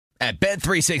At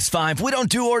Bet365, we don't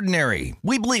do ordinary.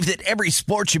 We believe that every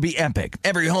sport should be epic.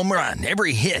 Every home run,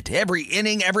 every hit, every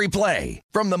inning, every play.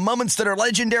 From the moments that are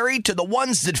legendary to the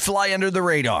ones that fly under the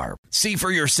radar. See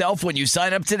for yourself when you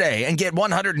sign up today and get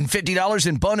 $150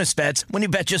 in bonus bets when you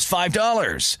bet just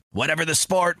 $5. Whatever the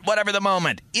sport, whatever the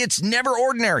moment, it's never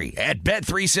ordinary at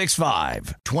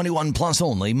Bet365. 21 plus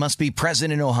only. Must be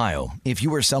present in Ohio. If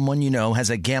you or someone you know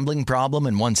has a gambling problem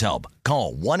and wants help,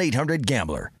 call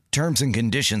 1-800-GAMBLER. Terms and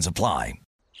conditions apply.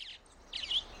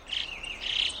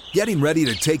 Getting ready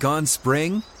to take on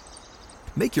spring?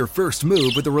 Make your first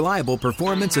move with the reliable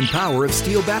performance and power of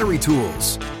Steel battery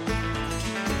tools.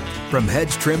 From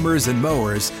hedge trimmers and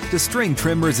mowers to string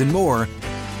trimmers and more,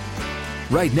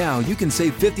 right now you can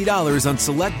save $50 on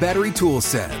select battery tool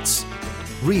sets.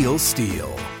 Real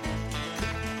Steel.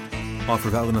 Offer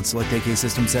valid on select AK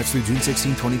system sets through June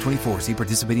 16, 2024. See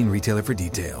participating retailer for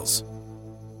details.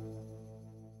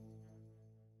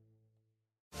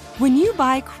 When you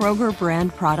buy Kroger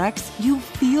brand products, you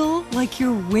feel like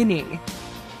you're winning.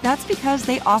 That's because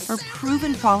they offer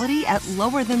proven quality at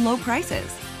lower than low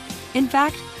prices. In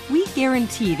fact, we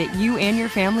guarantee that you and your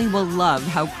family will love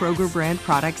how Kroger brand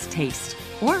products taste,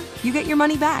 or you get your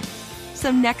money back. So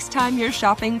next time you're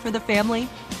shopping for the family,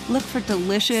 look for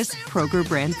delicious Kroger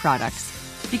brand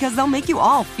products, because they'll make you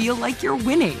all feel like you're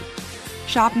winning.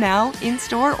 Shop now,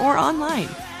 in-store, or online.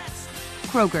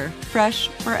 Kroger, fresh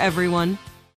for everyone.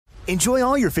 Enjoy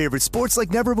all your favorite sports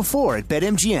like never before at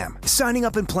BetMGM. Signing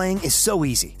up and playing is so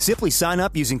easy. Simply sign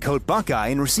up using code Buckeye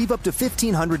and receive up to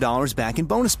 $1,500 back in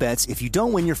bonus bets if you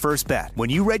don't win your first bet. When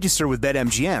you register with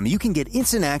BetMGM, you can get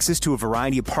instant access to a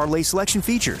variety of parlay selection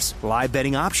features, live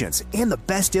betting options, and the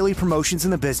best daily promotions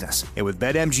in the business. And with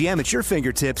BetMGM at your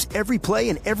fingertips, every play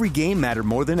and every game matter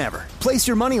more than ever. Place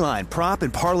your moneyline, prop,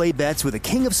 and parlay bets with the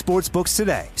king of sportsbooks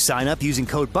today. Sign up using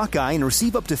code Buckeye and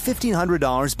receive up to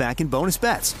 $1,500 back in bonus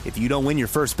bets if you don't win your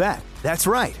first bet. That's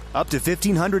right, up to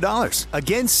 $1,500.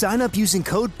 Again, sign up using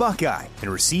code Buckeye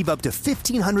and receive up to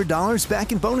 $1,500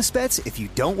 back in bonus bets if you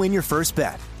don't win your first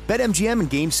bet. BetMGM and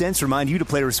GameSense remind you to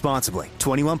play responsibly.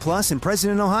 21 plus and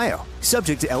present in Ohio.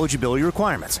 Subject to eligibility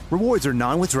requirements. Rewards are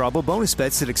non-withdrawable bonus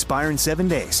bets that expire in 7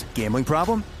 days. Gambling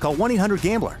problem? Call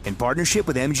 1-800-GAMBLER in partnership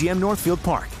with MGM Northfield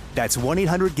Park. That's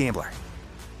 1-800-GAMBLER.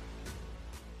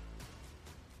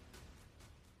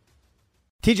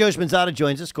 TJ Houshmandzadeh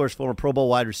joins us, of course, former Pro Bowl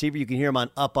wide receiver. You can hear him on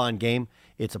Up On Game.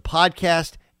 It's a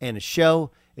podcast and a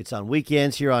show. It's on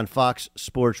weekends here on Fox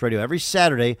Sports Radio. Every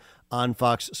Saturday on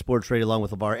Fox Sports Radio, along with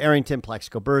LeVar Arrington,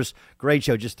 Plaxico Burress. Great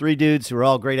show. Just three dudes who are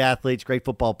all great athletes, great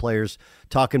football players,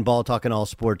 talking ball, talking all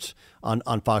sports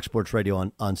on Fox Sports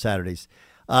Radio on Saturdays.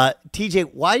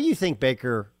 TJ, why do you think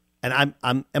Baker, and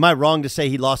am I wrong to say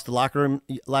he lost the locker room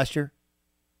last year?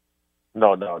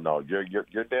 No.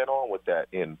 You're dead on with that.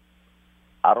 And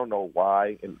I don't know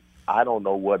why, and I don't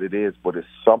know what it is, but it's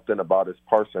something about his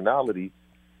personality,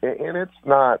 and it's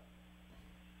not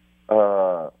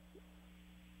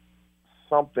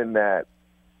something that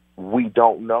we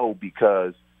don't know,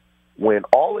 because when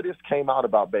all of this came out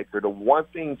about Baker, the one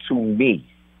thing to me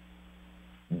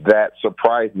that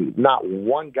surprised me, not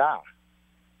one guy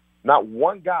went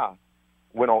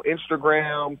on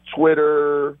Instagram,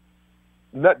 Twitter.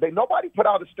 Nobody put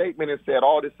out a statement and said,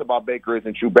 all this about Baker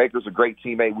isn't true. Baker's a great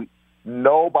teammate.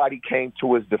 Nobody came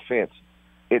to his defense.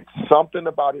 It's something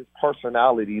about his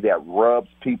personality that rubs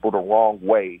people the wrong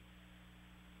way.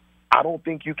 I don't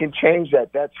think you can change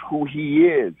that. That's who he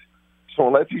is. So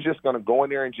unless he's just going to go in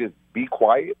there and just be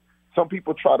quiet, some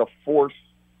people try to force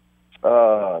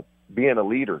being a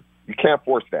leader. You can't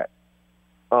force that.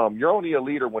 You're only a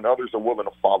leader when others are willing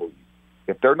to follow you.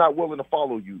 If they're not willing to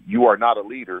follow you, you are not a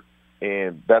leader.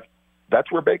 And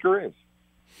that's where Baker is.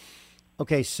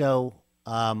 Okay, so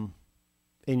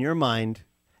in your mind,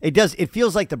 it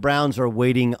feels like the Browns are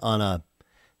waiting on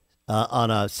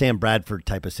a Sam Bradford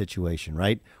type of situation,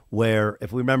 right? Where,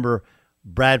 if we remember,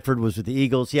 Bradford was with the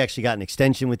Eagles. He actually got an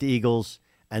extension with the Eagles,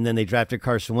 and then they drafted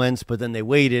Carson Wentz, but then they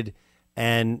waited,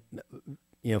 and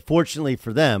fortunately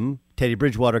for them, Teddy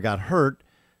Bridgewater got hurt.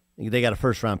 They got a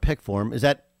first-round pick for him. Is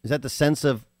that the sense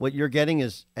of what you're getting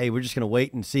is, hey, we're just going to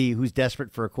wait and see who's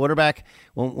desperate for a quarterback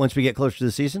once we get closer to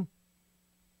the season?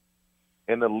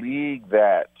 In a league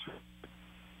that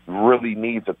really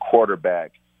needs a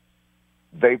quarterback,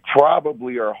 they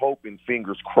probably are hoping,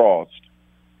 fingers crossed,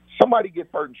 somebody gets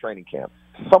hurt in training camp.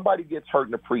 Somebody gets hurt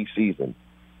in the preseason.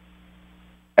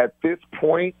 At this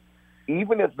point,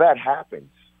 even if that happens,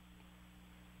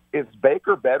 is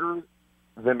Baker better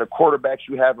than the quarterbacks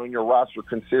you have on your roster,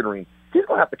 considering he's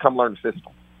going to have to come learn the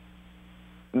system?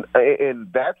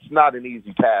 And that's not an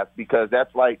easy task, because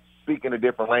that's like speaking a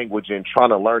different language and trying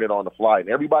to learn it on the fly. And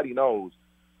everybody knows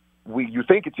you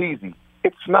think it's easy.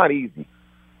 It's not easy.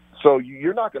 So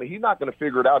he's not going to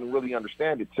figure it out and really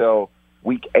understand it till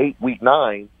week 8, week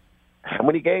 9. How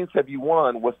many games have you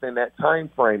won within that time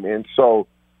frame? And so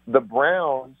the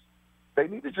Browns, they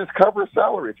need to just cover a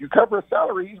salary. If you cover a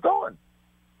salary, he's gone.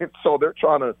 And so they're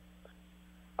trying to,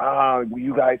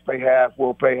 you guys pay half,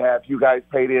 we'll pay half. You guys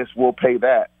pay this, we'll pay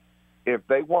that. If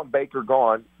they want Baker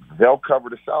gone, they'll cover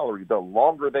the salary. The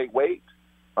longer they wait,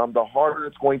 the harder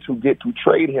it's going to get to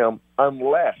trade him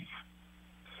unless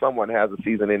someone has a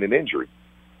season-ending injury.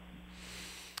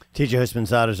 TJ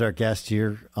Houshmandzadeh is our guest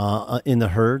here in the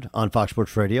Herd on Fox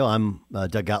Sports Radio. I'm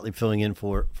Doug Gottlieb filling in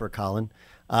for Colin.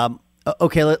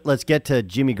 Okay, let's get to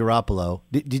Jimmy Garoppolo.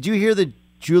 Did you hear the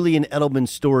Julian Edelman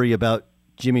story about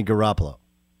Jimmy Garoppolo?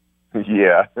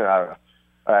 Yeah,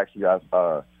 I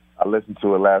listened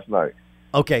to it last night.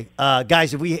 Okay,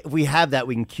 guys, if we have that,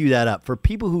 we can cue that up. For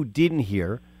people who didn't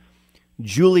hear,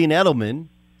 Julian Edelman.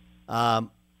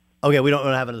 Okay, we don't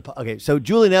have it. Okay, so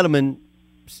Julian Edelman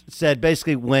said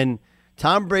basically when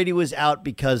Tom Brady was out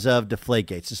because of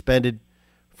Deflategate, suspended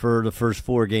for the first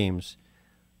 4 games,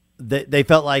 they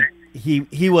felt like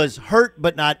he was hurt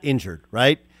but not injured,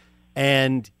 right?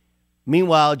 And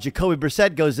meanwhile, Jacoby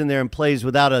Brissett goes in there and plays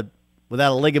without a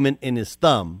ligament in his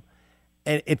thumb,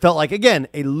 and it felt like again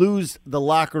a lose the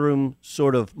locker room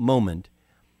sort of moment.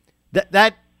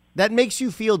 That makes you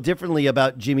feel differently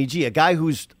about Jimmy G, a guy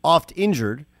who's oft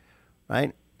injured,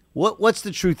 right? What's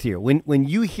the truth here? When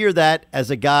you hear that as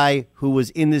a guy who was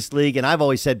in this league, and I've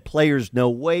always said players know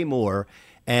way more,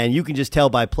 and you can just tell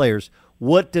by players,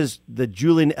 what does the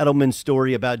Julian Edelman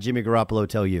story about Jimmy Garoppolo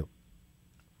tell you?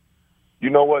 You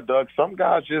know what, Doug? Some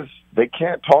guys they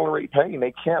can't tolerate pain.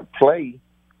 They can't play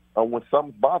when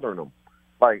something's bothering them.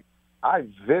 Like, I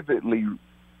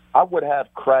would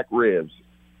have cracked ribs,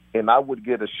 and I would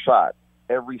get a shot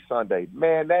every Sunday.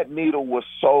 Man, that needle was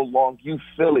so long. You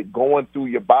feel it going through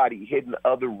your body, hitting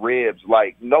other ribs.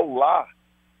 Like, no lie.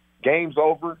 Game's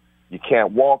over. You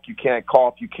can't walk. You can't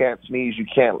cough. You can't sneeze. You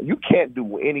can't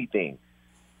do anything.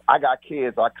 I got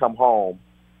kids. I come home.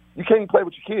 You can't even play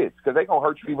with your kids because they're going to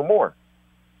hurt you even more.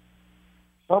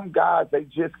 Some guys, they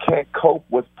just can't cope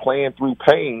with playing through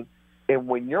pain. And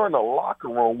when you're in a locker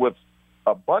room with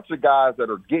a bunch of guys that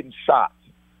are getting shots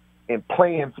and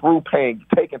playing through pain,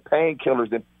 taking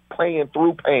painkillers and playing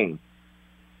through pain,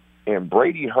 and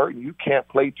Brady hurt and you can't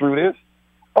play through this,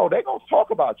 they're going to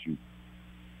talk about you.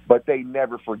 But they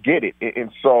never forget it.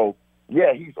 And so,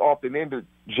 yeah, he's often into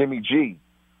Jimmy G.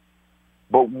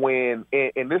 But and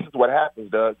this is what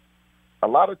happens, Doug, a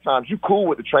lot of times you cool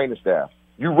with the training staff.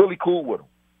 You really cool with them.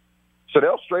 So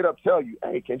they'll straight up tell you,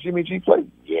 hey, can Jimmy G play?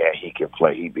 Yeah, he can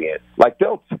play. He be in. Like,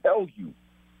 they'll tell you.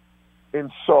 And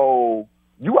so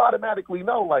you automatically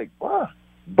know, like, wow,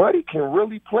 Buddy can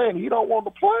really play, and he don't want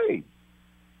to play.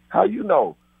 How you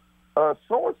know?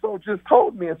 So-and-so just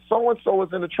told me, and so-and-so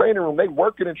is in the training room. They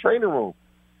work in the training room.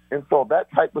 And so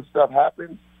that type of stuff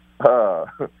happens.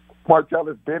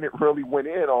 Martellus Bennett really went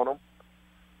in on him.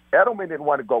 Edelman didn't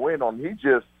want to go in on him. He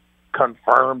just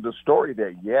confirmed the story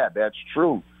that, yeah, that's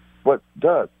true. But,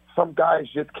 Doug, some guys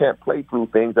just can't play through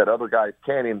things that other guys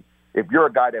can. And if you're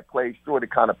a guy that plays through it,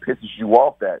 it kind of pisses you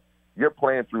off that you're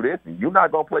playing through this and you're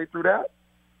not going to play through that.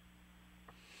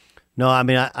 No, I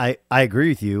mean, I agree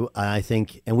with you. I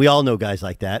think, and we all know guys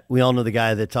like that. We all know the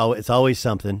guy that's it's always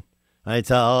something. Right?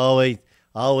 It's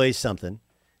always something.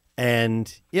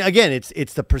 And yeah, again,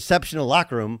 it's the perception of the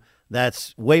locker room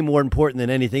that's way more important than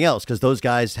anything else because those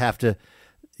guys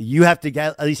you have to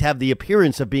at least have the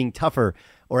appearance of being tougher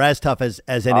or as tough as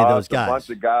any of those guys. A bunch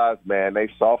of guys, man, they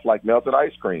soft like melted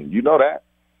ice cream. You know that.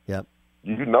 Yep.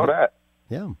 You know that.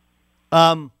 Yeah.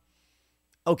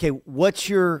 Okay, what's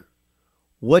your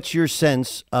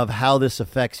sense of how this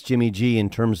affects Jimmy G in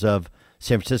terms of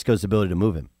San Francisco's ability to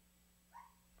move him?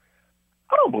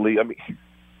 I mean,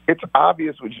 it's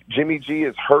obvious Jimmy G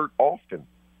is hurt often.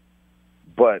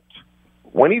 But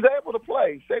when he's able to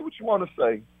play, say what you want to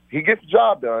say. He gets the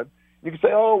job done. You can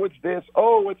say, oh, it's this,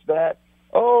 oh, it's that.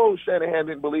 Oh, Shanahan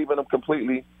didn't believe in him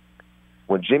completely.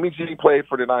 When Jimmy G played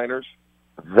for the Niners,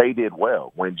 they did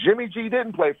well. When Jimmy G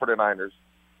didn't play for the Niners,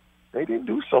 they didn't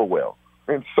do so well.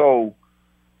 And so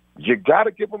you got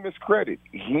to give him his credit.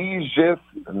 He's just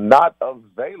not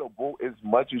available as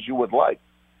much as you would like.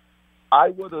 I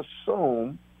would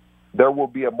assume there will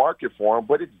be a market for him,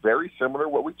 but it's very similar to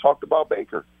what we talked about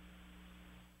Baker.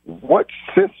 What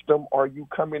system are you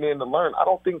coming in to learn? I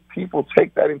don't think people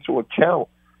take that into account.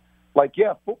 Like,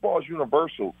 yeah, football is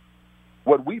universal.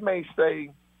 What we may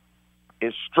say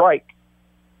is strike,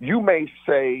 you may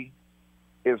say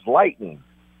is lightning.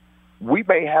 we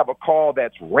may have a call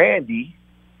that's Randy.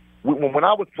 When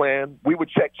I was playing, we would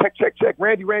check,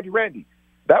 Randy.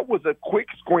 That was a quick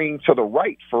screen to the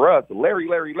right for us.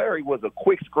 Larry was a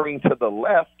quick screen to the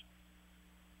left.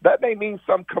 That may mean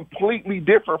something completely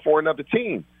different for another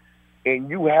team. And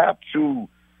you have to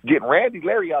get Randy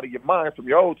Larry out of your mind from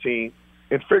your old team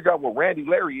and figure out what Randy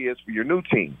Larry is for your new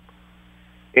team.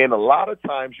 And a lot of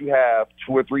times you have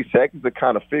 2 or 3 seconds to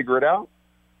kind of figure it out.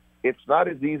 It's not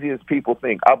as easy as people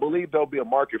think. I believe there'll be a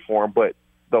market for them, but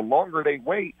the longer they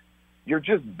wait, you're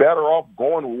just better off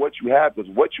going with what you have, because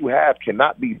what you have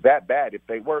cannot be that bad. If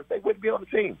they were, they wouldn't be on the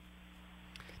team.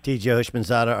 TJ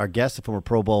Houshmandzadeh, our guest, the former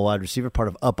Pro Bowl wide receiver, part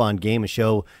of Up on Game, a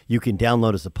show you can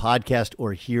download as a podcast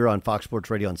or hear on Fox Sports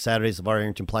Radio on Saturdays. LeVar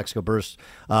Arrington, Plaxico Burress,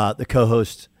 the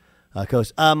co-host.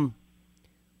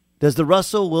 Does the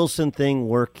Russell Wilson thing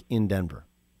work in Denver?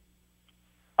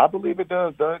 I believe it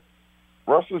does, Doug.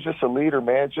 Russell's just a leader,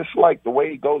 man, just like the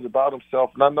way he goes about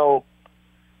himself. And I know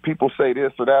people say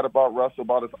this or that about Russell,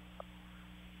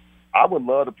 I would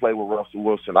love to play with Russell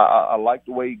Wilson. I like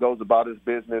the way he goes about his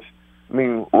business. I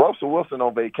mean, Russell Wilson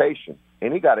on vacation,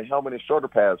 and he got a helmet and shoulder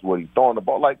pads with him, throwing the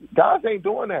ball. Like, guys ain't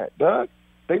doing that, Doug.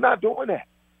 They not doing that.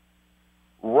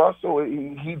 Russell,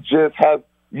 he just has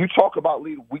 – you talk about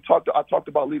leader. I talked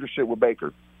about leadership with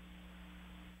Baker.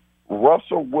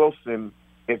 Russell Wilson,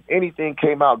 if anything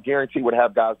came out, guaranteed would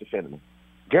have guys defending him.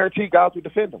 Guaranteed guys would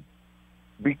defend him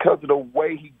because of the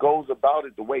way he goes about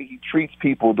it, the way he treats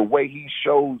people, the way he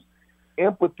shows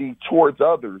empathy towards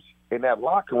others in that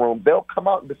locker room. They'll come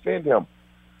out and defend him.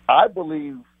 I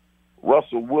believe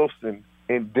Russell Wilson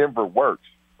in Denver works.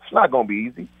 It's not going to be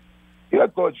easy. You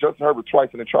have to go at Justin Herbert twice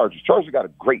in the Chargers. Chargers got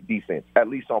a great defense, at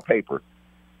least on paper.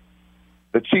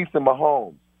 The Chiefs and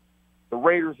Mahomes, the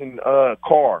Raiders and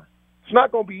Carr. It's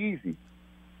not going to be easy.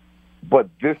 But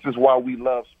this is why we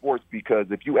love sports, because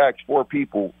if you ask 4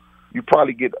 people, you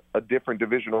probably get a different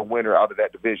divisional winner out of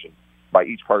that division by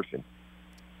each person.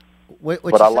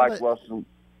 But I like Russell.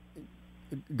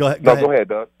 Go ahead. Go ahead,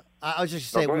 Doug. I was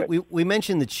just saying, we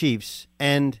mentioned the Chiefs,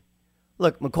 and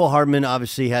look, McCole Hardman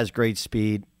obviously has great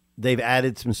speed. They've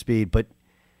added some speed, but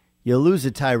you lose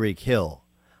a Tyreek Hill.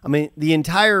 I mean, the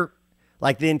entire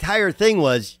thing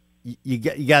was you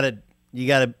gotta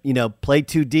play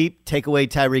too deep, take away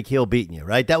Tyreek Hill beating you,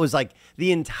 right? That was like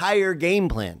the entire game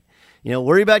plan.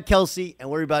 Worry about Kelsey and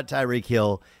worry about Tyreek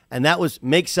Hill, and that was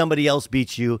make somebody else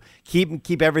beat you,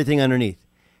 keep everything underneath.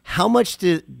 How much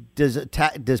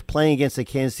does playing against the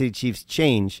Kansas City Chiefs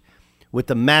change with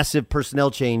the massive personnel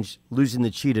change, losing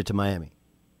the Cheetah to Miami?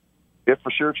 It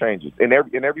for sure changes, and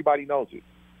everybody knows it.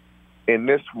 And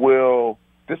this will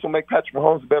make Patrick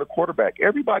Mahomes a better quarterback.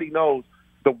 Everybody knows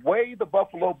the way the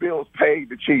Buffalo Bills paid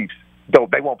the Chiefs, though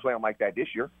they won't play them like that this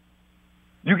year.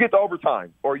 You get to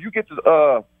overtime, or you get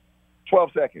to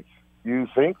 12 seconds. You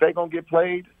think they're going to get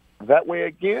played that way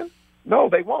again? No,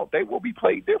 they won't. They will be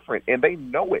played different, and they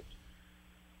know it.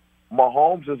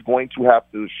 Mahomes is going to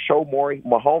have to show more.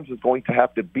 Mahomes is going to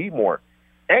have to be more.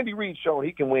 Andy Reid showed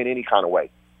he can win any kind of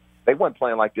way. They weren't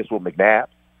playing like this with McNabb,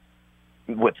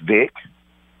 with Vic.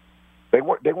 They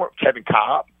weren't Kevin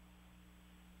Cobb.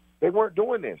 They weren't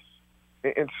doing this.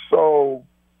 And so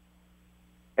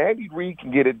Andy Reid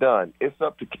can get it done. It's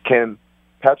up to can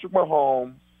Patrick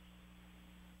Mahomes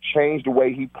change the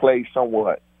way he plays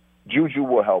somewhat. Juju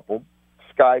will help him.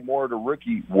 Sky Moore, the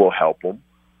rookie, will help him.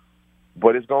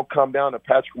 But it's going to come down to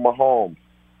Patrick Mahomes.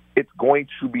 It's going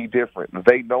to be different.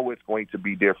 They know it's going to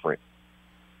be different.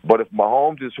 But if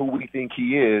Mahomes is who we think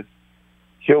he is,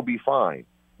 he'll be fine.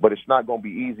 But it's not going to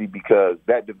be easy because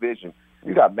that division,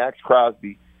 you got Max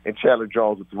Crosby and Chandler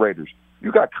Jones with the Raiders.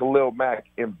 You got Khalil Mack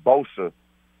and Bosa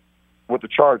with the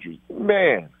Chargers.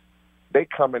 Man, they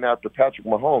coming after Patrick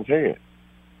Mahomes' head.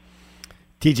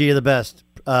 TJ, you're the best.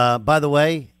 By the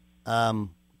way,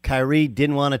 Kyrie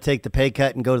didn't want to take the pay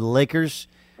cut and go to the Lakers.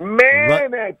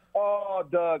 Man,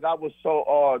 Doug, I was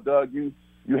so Doug, you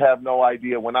have no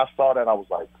idea. When I saw that, I was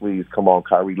like, please, come on,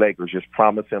 Kyrie, Lakers, just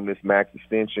promise him this max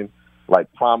extension.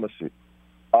 Like, promise it.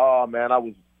 Oh, man, I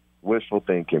was wishful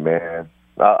thinking, man.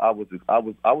 I was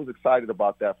excited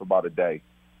about that for about a day.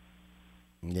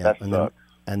 Yeah,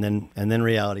 and then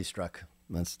reality struck.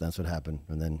 That's what happened.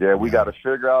 And then we got to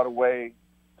figure out a way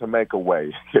to make a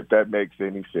way, if that makes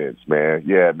any sense, man.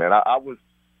 Yeah, man. I was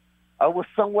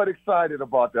somewhat excited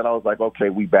about that. I was like, okay,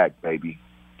 we back, baby.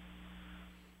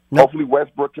 Nope. Hopefully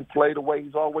Westbrook can play the way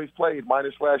he's always played,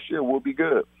 minus last year. We'll be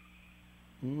good.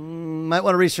 Might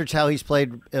want to research how he's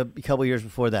played a couple years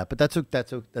before that, but that's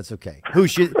okay.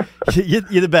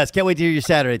 You're the best. Can't wait to hear you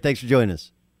Saturday. Thanks for joining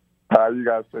us. You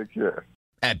guys take care.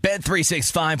 At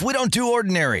Bet365, we don't do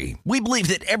ordinary. We believe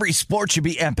that every sport should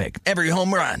be epic. Every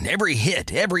home run, every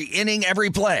hit, every inning, every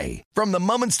play. From the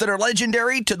moments that are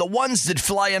legendary to the ones that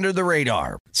fly under the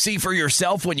radar. See for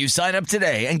yourself when you sign up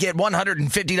today and get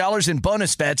 $150 in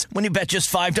bonus bets when you bet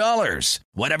just $5.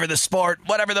 Whatever the sport,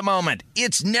 whatever the moment,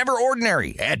 it's never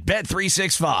ordinary at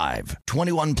Bet365.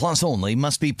 21 plus only.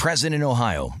 Must be present in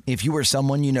Ohio. If you or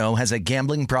someone you know has a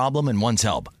gambling problem and wants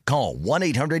help, call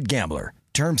 1-800-GAMBLER.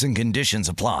 Terms and conditions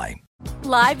apply.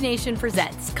 Live Nation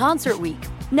presents Concert Week.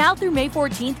 Now through May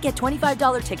 14th, get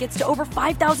 $25 tickets to over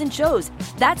 5,000 shows.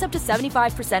 That's up to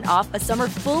 75% off a summer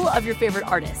full of your favorite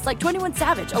artists like 21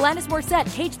 Savage, Alanis Morissette,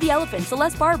 Cage the Elephant,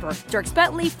 Celeste Barber, Dierks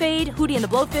Bentley, Fade, Hootie and the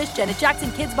Blowfish, Janet Jackson,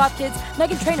 Kids Bop Kids,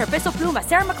 Meghan Trainor, Peso Pluma,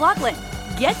 Sarah McLachlan.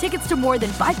 Get tickets to more than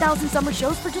 5,000 summer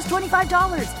shows for just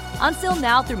 $25. Until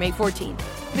now through May 14th.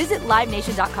 Visit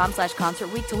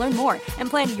LiveNation.com/Concert Week to learn more and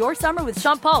plan your summer with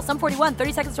Sean Paul, Sum 41,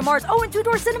 30 Seconds to Mars, and Two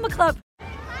Door Cinema Club.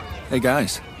 Hey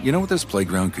guys, you know what this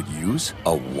playground could use?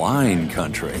 A wine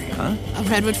country, huh? A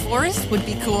redwood forest would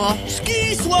be cool.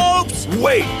 Ski slopes!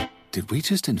 Wait! Did we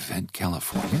just invent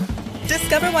California?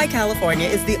 Discover why California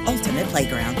is the ultimate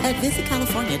playground at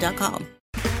visitcalifornia.com.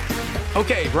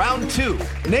 Okay, round two.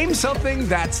 Name something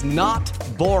that's not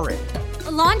boring.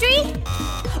 A laundry?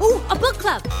 Ooh, a book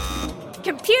club.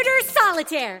 Computer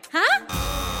solitaire, huh?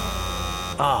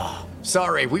 Ah, oh,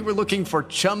 sorry, we were looking for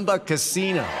Chumba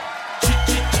Casino.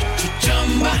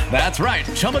 That's right,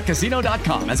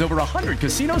 ChumbaCasino.com has over 100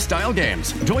 casino-style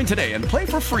games. Join today and play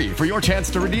for free for your chance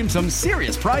to redeem some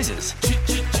serious prizes.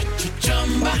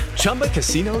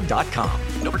 ChumbaCasino.com.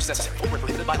 No purchase necessary. Void where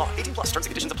prohibited by law. 18 plus terms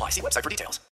and conditions apply. See website for details.